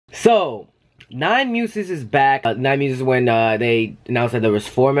So, 9MUSES is back. 9MUSES when they announced that there was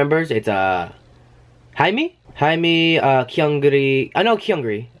 4 members. It's Jaime, Kyungri. I know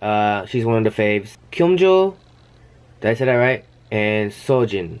Kyungri. She's one of the faves. Kyungjo. Did I say that right? And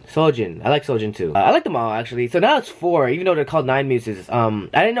Sojin. I like Sojin too. I like them all actually. So now it's 4, even though they're called 9MUSES. I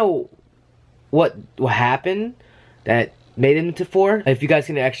didn't know what happened that made them into 4. If you guys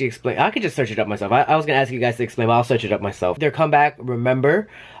can actually explain, I could just search it up myself. I was gonna ask you guys to explain, but I'll search it up myself. Their comeback, remember,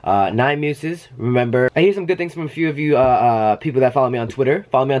 9MUSES, remember. I hear some good things from a few of you people that follow me on Twitter.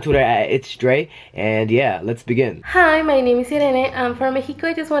 Follow me on Twitter at It's Dre, and yeah, let's begin. Hi, my name is Irene. I'm from Mexico.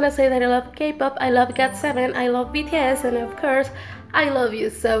 I just want to say that I love K-pop, I love GOT7, I love BTS, and of course, I love you.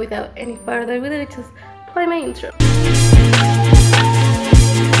 So without any further ado, just play my intro.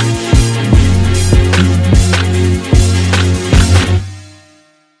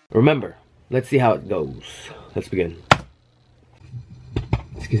 Remember, let's see how it goes. Let's begin.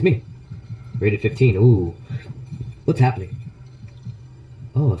 Excuse me. Rated 15. Ooh. What's happening?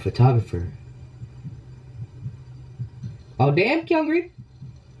 Oh, a photographer. Oh, damn, Kyungri.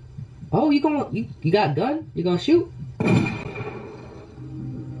 Oh, you got a gun? You gonna shoot?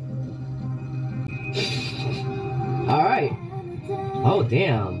 Alright. Oh,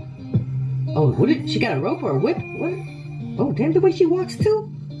 damn. Oh, she got a rope or a whip? What? Oh, damn, the way she walks too?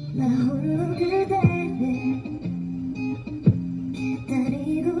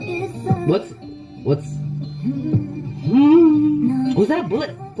 What's was that a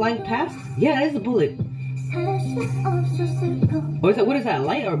bullet flying past? Yeah, that is a bullet. Or is that, what is that,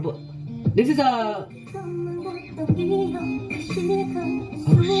 light or bullet? This is a...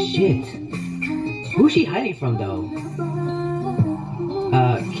 Oh shit. Who's she hiding from though?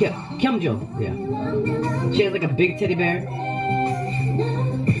 Kyungjo, yeah. She has like a big teddy bear.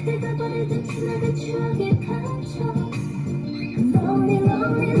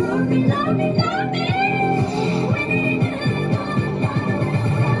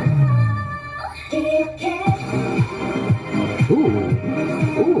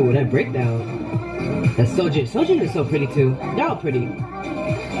 Ooh, that breakdown. That's Sojin. Sojin is so pretty too. They're all pretty.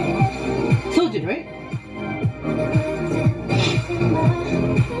 Sojin, right?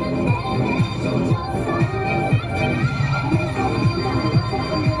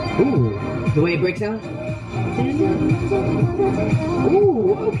 Ooh, the way it breaks down.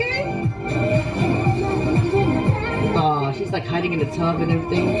 Ooh, okay. Oh, she's like hiding in the tub and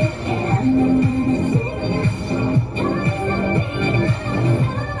everything.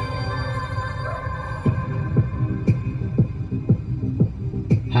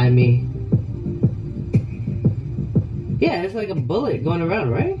 Jaime. Yeah, it's like a bullet going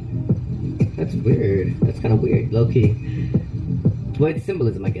around, right? That's weird. That's kind of weird, low key. Well, it's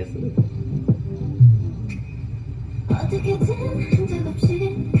symbolism, I guess.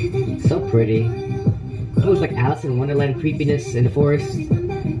 So pretty. It was like Alice in Wonderland creepiness in the forest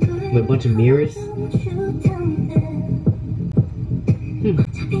with a bunch of mirrors.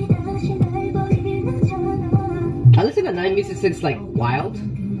 I listened to 9MUSES since like Wild.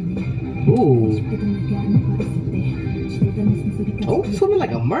 Ooh. Oh, swimming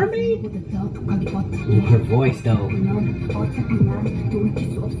like a mermaid? Ooh, her voice though.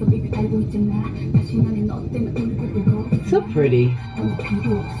 So pretty.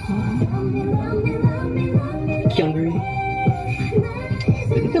 Kyungri.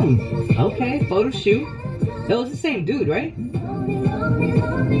 Look at them. Okay, photo shoot. That was the same dude, right?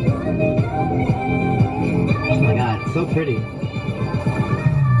 Oh my god, so pretty.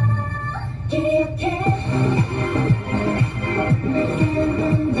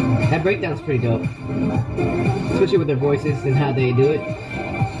 That breakdown's pretty dope. Especially with their voices and how they do it.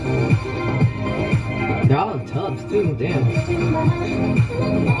 They're all in tubs too, damn.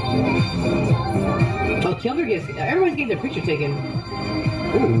 Oh, Kyungri gets, everyone's getting their picture taken.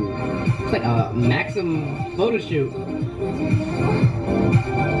 Ooh, it's like a Maxim photo shoot.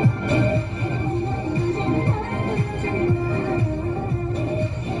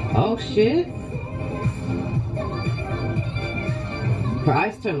 Oh shit. Her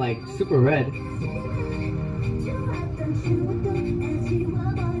eyes turn like super red.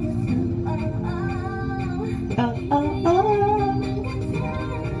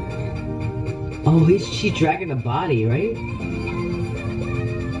 Oh, she's dragging the body, right?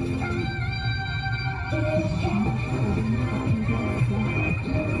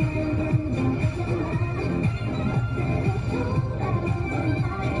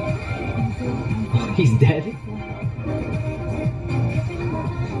 Oh, he's dead.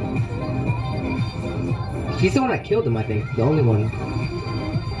 She's the one that killed him, I think. The only one.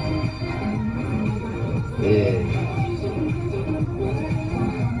 Yeah.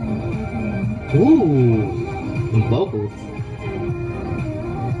 Ooh, vocals.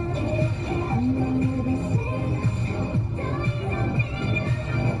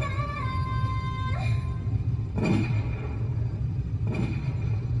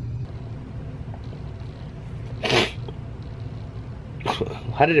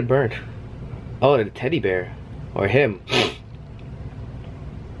 How did it burn? Oh, the teddy bear. Or him.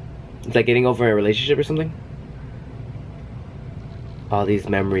 It's like getting over a relationship or something. All these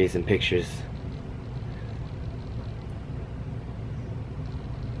memories and pictures.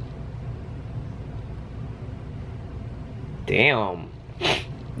 Damn.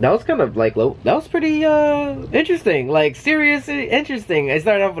 That was kind of like low. That was pretty interesting. Like seriously interesting. It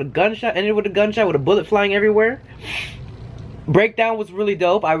started off with a gunshot, ended with a gunshot with a bullet flying everywhere. Breakdown was really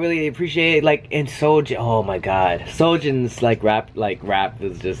dope. I really appreciate it. Like, and Sojin, oh my god, Sojin's like rap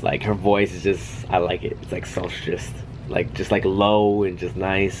is just like, her voice is just, I like it. It's like so just like low and just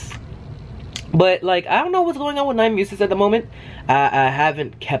nice. But like, I don't know what's going on with 9MUSES at the moment. I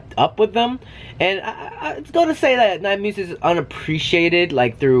haven't kept up with them, and it's going to say that 9MUSES is unappreciated,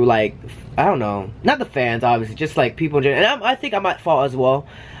 like through like, I don't know, not the fans obviously, just like people in general. And I think I might fall as well.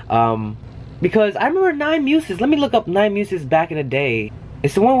 Because I remember 9MUSES. Let me look up 9MUSES back in the day.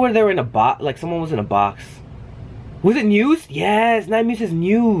 It's the one where they were in a box, like someone was in a box. Was it News? Yes, 9MUSES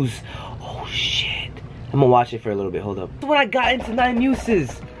News. Oh shit. I'm gonna watch it for a little bit, hold up. That's when I got into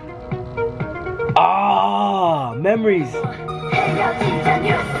 9MUSES. Ah, memories.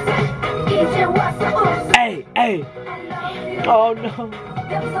 Hey, hey. Oh no.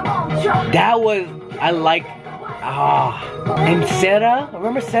 That was, I like, and Sera,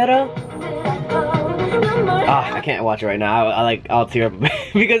 remember Sera? I can't watch it right now. I'll tear up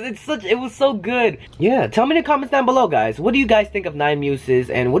because it was so good. Yeah, tell me in the comments down below, guys. What do you guys think of 9MUSES,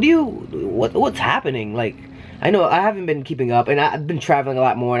 and what's happening? Like, I know I haven't been keeping up, and I've been traveling a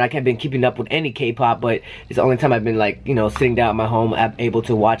lot more, and I haven't been keeping up with any K-pop, but it's the only time I've been like, you know, sitting down at my home, able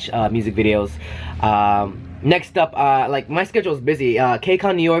to watch music videos. Next up, like my schedule is busy.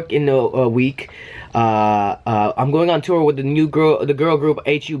 KCON New York in a week. I'm going on tour with the girl group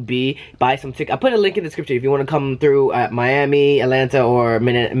H.U.B. Buy some tickets. I put a link in the description if you want to come through at Miami, Atlanta, or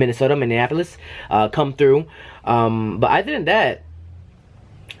Minnesota, Minneapolis. Come through. But other than that,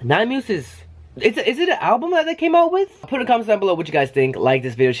 9MUSES. Is it an album that they came out with? Put in the comments down below what you guys think. Like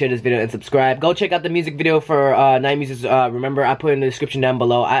this video, share this video, and subscribe. Go check out the music video for 9MUSES. Remember, I put in the description down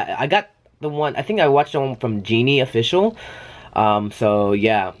below. I got the one, I think I watched the one from Genie Official. So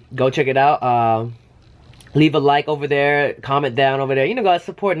yeah, go check it out. Leave a like over there, comment down over there. You know, guys,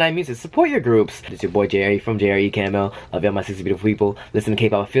 support 9MUSES. Support your groups. It's your boy JRE from JRE KENNYBOYSLAY. Love y'all, my 60 beautiful people. Listen to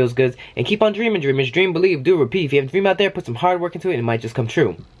K-pop, it feels good. And keep on dreaming, dreamers. Dream, believe, do, repeat. If you have a dream out there, put some hard work into it, and it might just come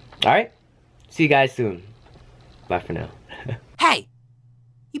true. Alright? See you guys soon. Bye for now. Hey!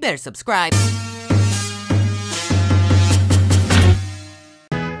 You better subscribe.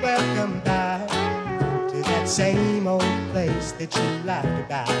 Welcome back to that same old place that you laughed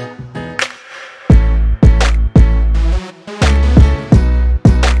about.